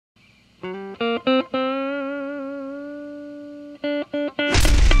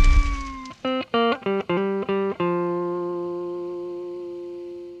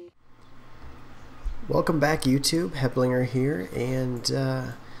Welcome back, YouTube. Heblinger here,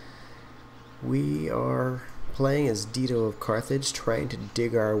 and we are playing as Dido of Carthage, trying to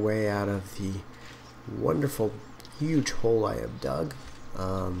dig our way out of the wonderful, huge hole I have dug.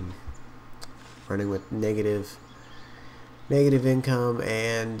 Running with negative income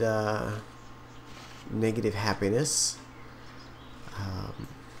and negative happiness.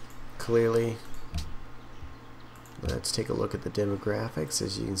 Clearly, let's take a look at the demographics.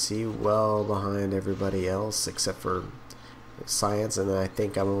 As you can see, well behind everybody else except for science, and I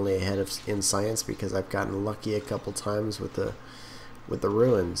think I'm only ahead in science because I've gotten lucky a couple times with the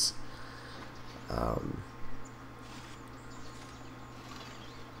ruins. You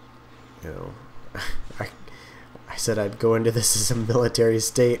know, I said I'd go into this as a military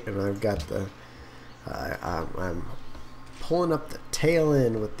state, and I've got the I'm pulling up the tail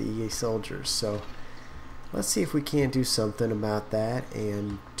end with the soldiers. So let's see if we can't do something about that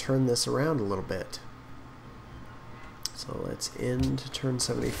and turn this around a little bit. So let's end turn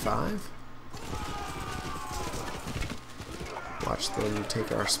 75. Watch them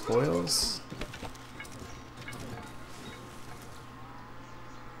take our spoils.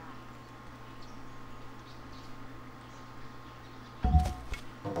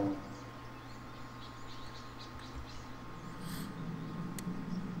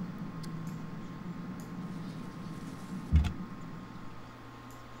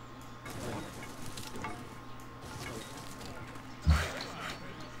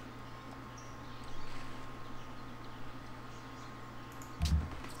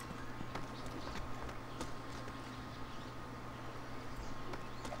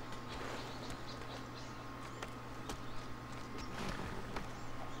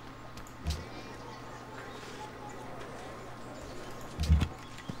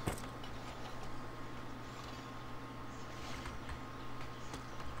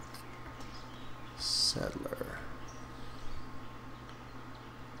 Settler.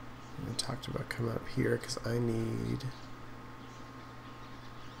 I talked about coming up here because I need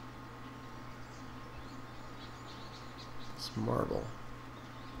this marble.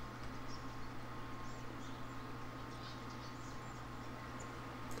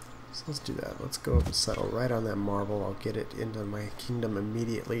 So let's do that. Let's go up and settle right on that marble. I'll get it into my kingdom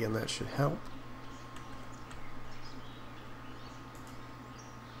immediately, and that should help.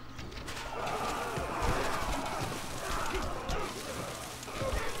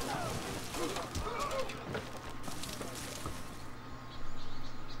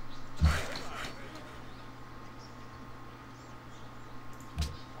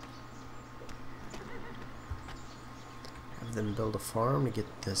 Then build a farm to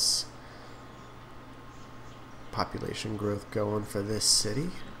get this population growth going for this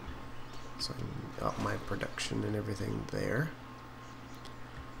city, so I can up my production and everything there.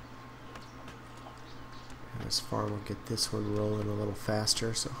 And this farm will get this one rolling a little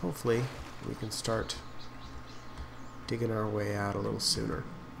faster, so hopefully we can start digging our way out a little sooner.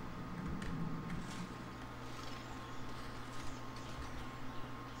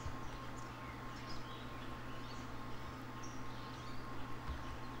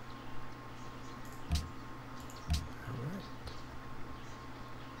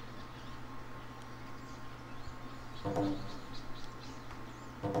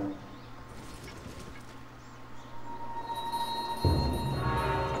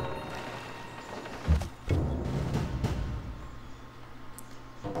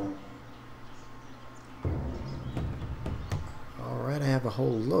 Alright, I have a whole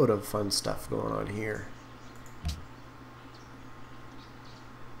load of fun stuff going on here.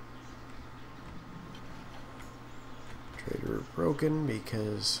 Trader broken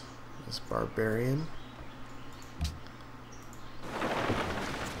because this barbarian.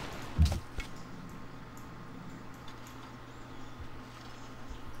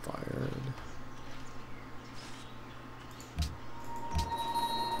 Fired.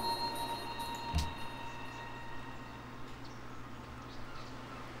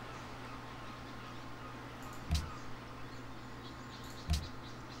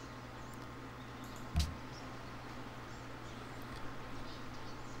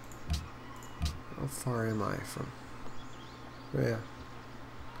 How far am I from? Yeah,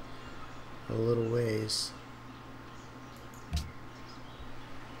 a little ways.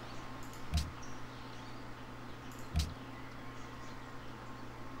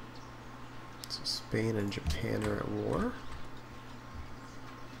 So Spain and Japan are at war.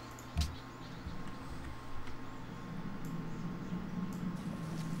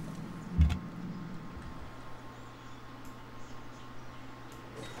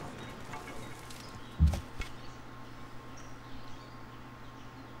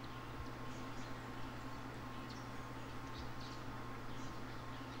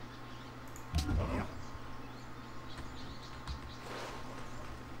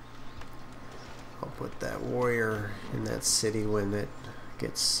 put that warrior in that city when it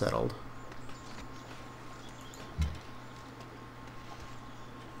gets settled.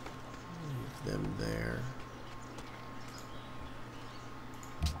 Leave them there.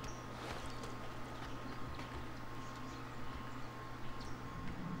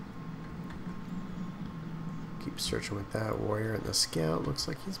 Keep searching with that warrior, and the scout looks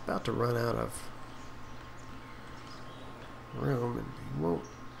like he's about to run out of room, and he won't.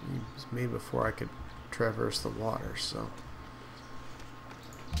 He was made before I could traverse the water, so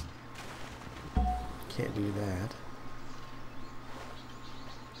can't do that.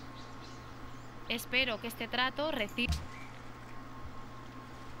 Espero que este trato reciba.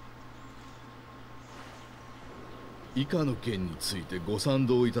 以下の件についてご賛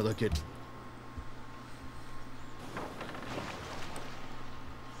同いただける。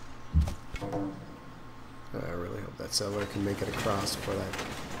 I really hope that settler can make it across before that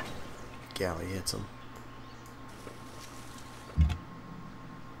galley hits him.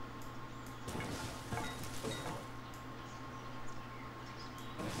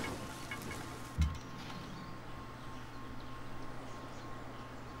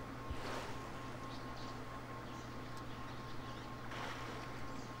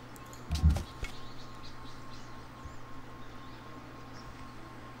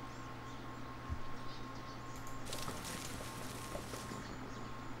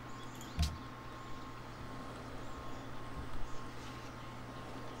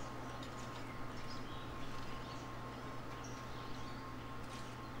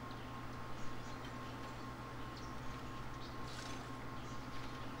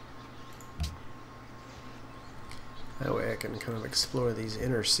 That way I can kind of explore these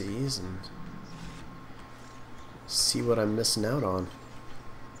inner seas and see what I'm missing out on.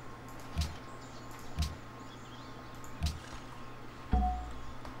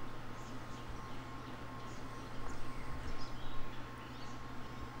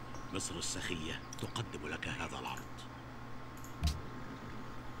 مصر السخية تقدم لك هذا العرض.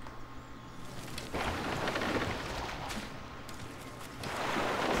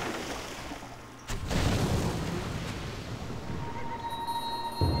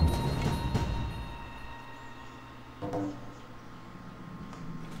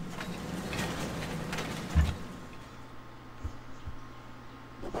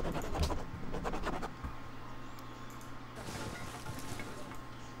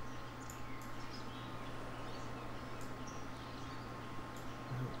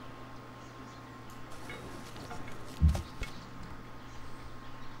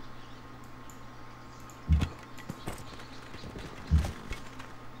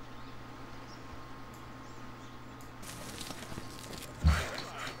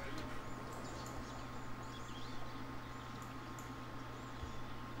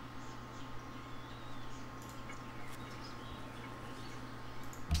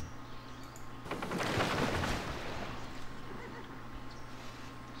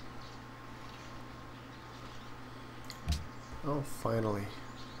 Oh, finally.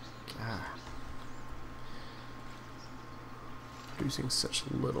 God. Producing such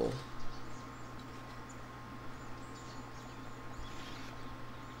little.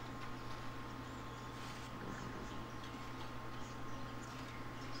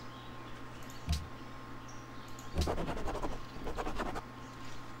 A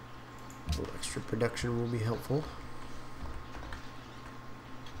little extra production will be helpful.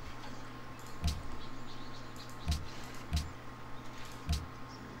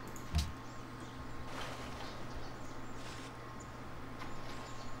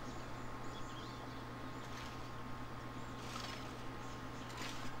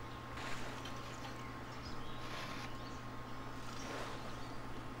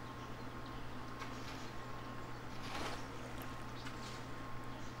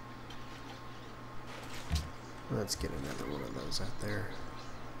 Let's get another one of those out there,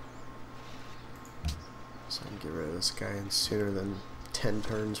 so I can get rid of this guy in sooner than 10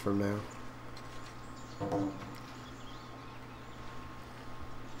 turns from now.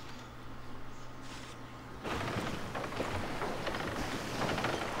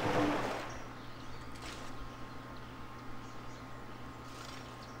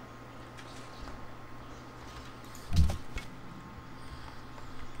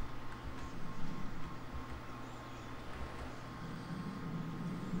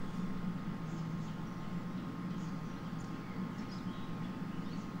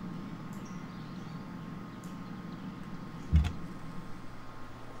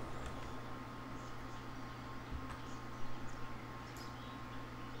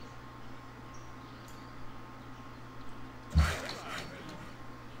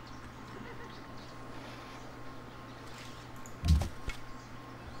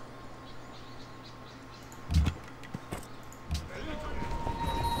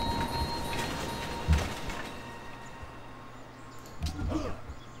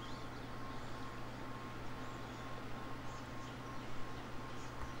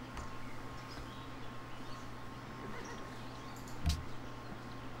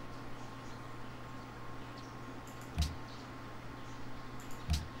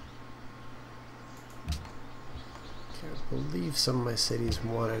 believe some of my cities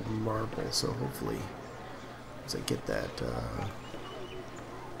wanted marble, so hopefully, as I get that,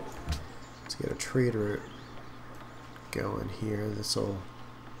 let's get a trade route going here. This will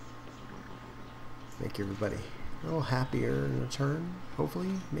make everybody a little happier in return,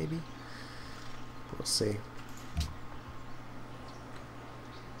 hopefully, maybe. We'll see.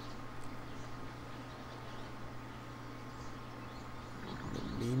 In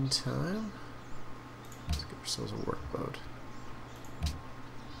the meantime, let's get ourselves a workboat.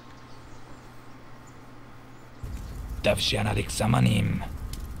 Davshanarik Samanim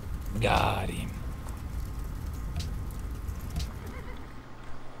Garim.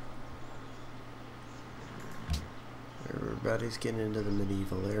 Everybody's getting into the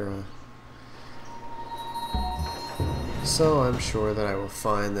medieval era. So I'm sure that I will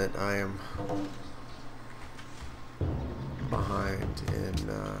find that I am behind in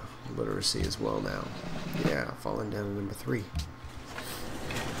literacy as well now. Yeah, falling down to number 3.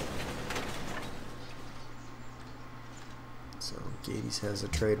 So Gades has a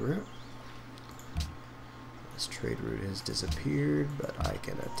trade route. This trade route has disappeared, but I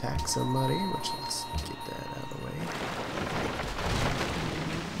can attack somebody, which let's get that out of the way.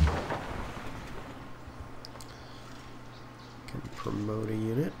 Can promote a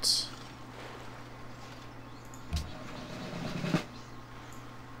unit.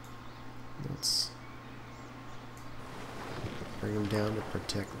 Let's bring him down to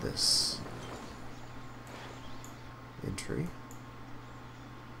protect this entry.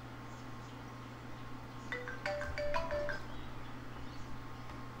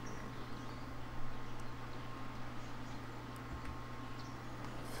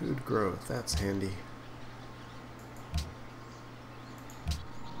 Food growth, that's handy.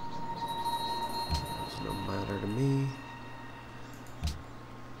 There's no matter to me.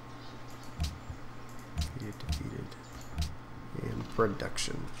 Defeated. And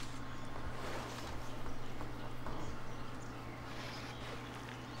production.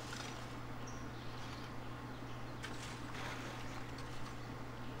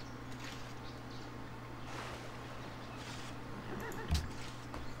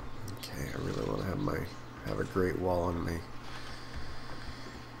 Have a great wall on me.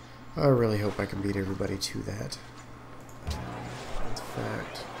 I really hope I can beat everybody to that. In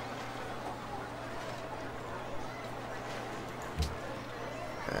fact,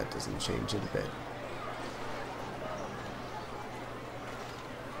 that doesn't change it a bit.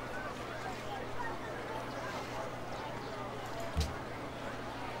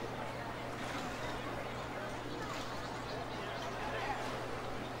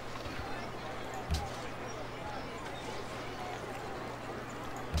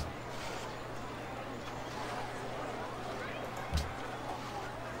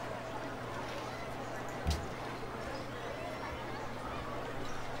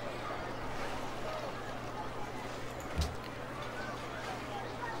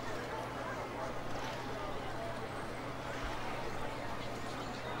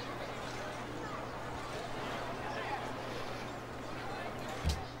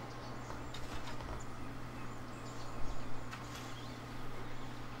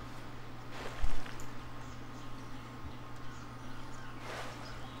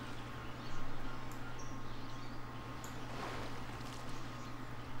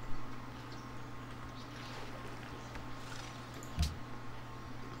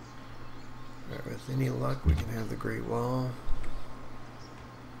 With any luck, we can have the Great Wall.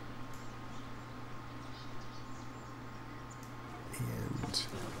 And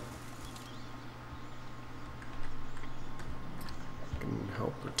can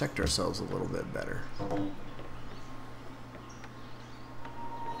help protect ourselves a little bit better.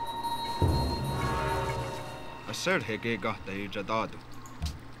 السر هيك قاعدة جداد.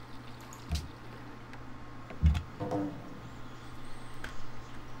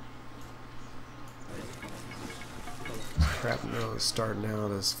 Crap nose starting out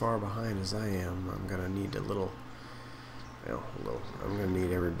as far behind as I am. I'm gonna need I'm gonna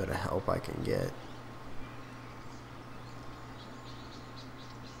need every bit of help I can get.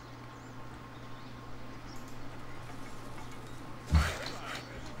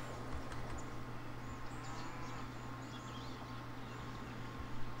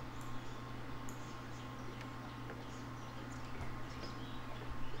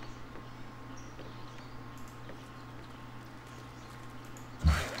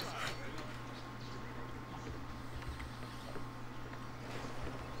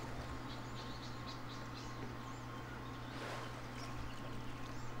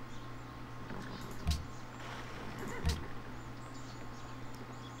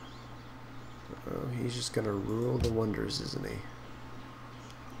 He's just gonna rule the wonders, isn't he?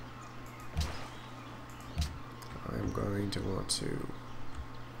 I'm going to want to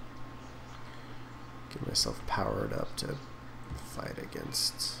get myself powered up to fight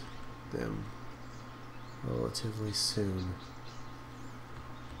against them relatively soon.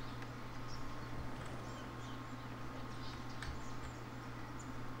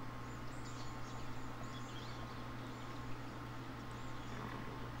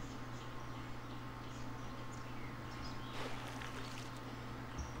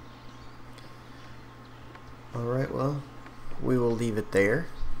 Alright, well, we will leave it there.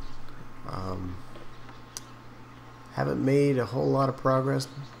 Haven't made a whole lot of progress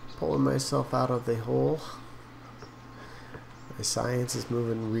pulling myself out of the hole. My science is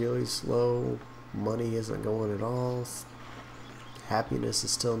moving really slow. Money isn't going at all. Happiness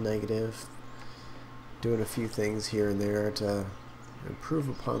is still negative. Doing a few things here and there to improve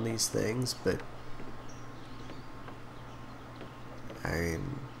upon these things, but I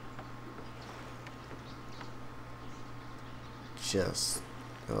mean,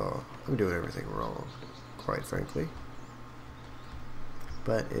 I'm doing everything wrong, quite frankly.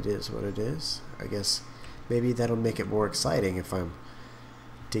 But it is what it is. I guess maybe that'll make it more exciting if I'm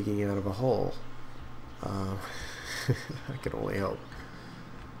digging out of a hole. I can only hope.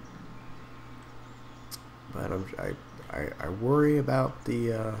 But I worry about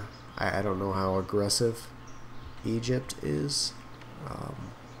the I don't know how aggressive Egypt is.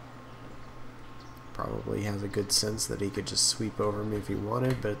 Probably has a good sense that he could just sweep over me if he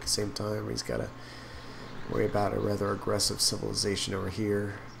wanted, but at the same time he's got to worry about a rather aggressive civilization over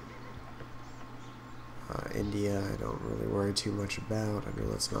here. India I don't really worry too much about. I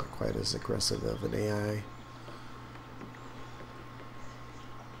know that's not quite as aggressive of an AI.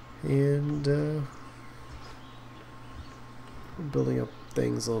 And we're building up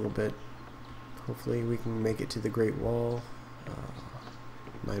things a little bit. Hopefully we can make it to the Great Wall.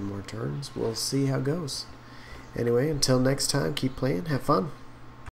 9 more turns. We'll see how it goes. Anyway, until next time, keep playing, have fun.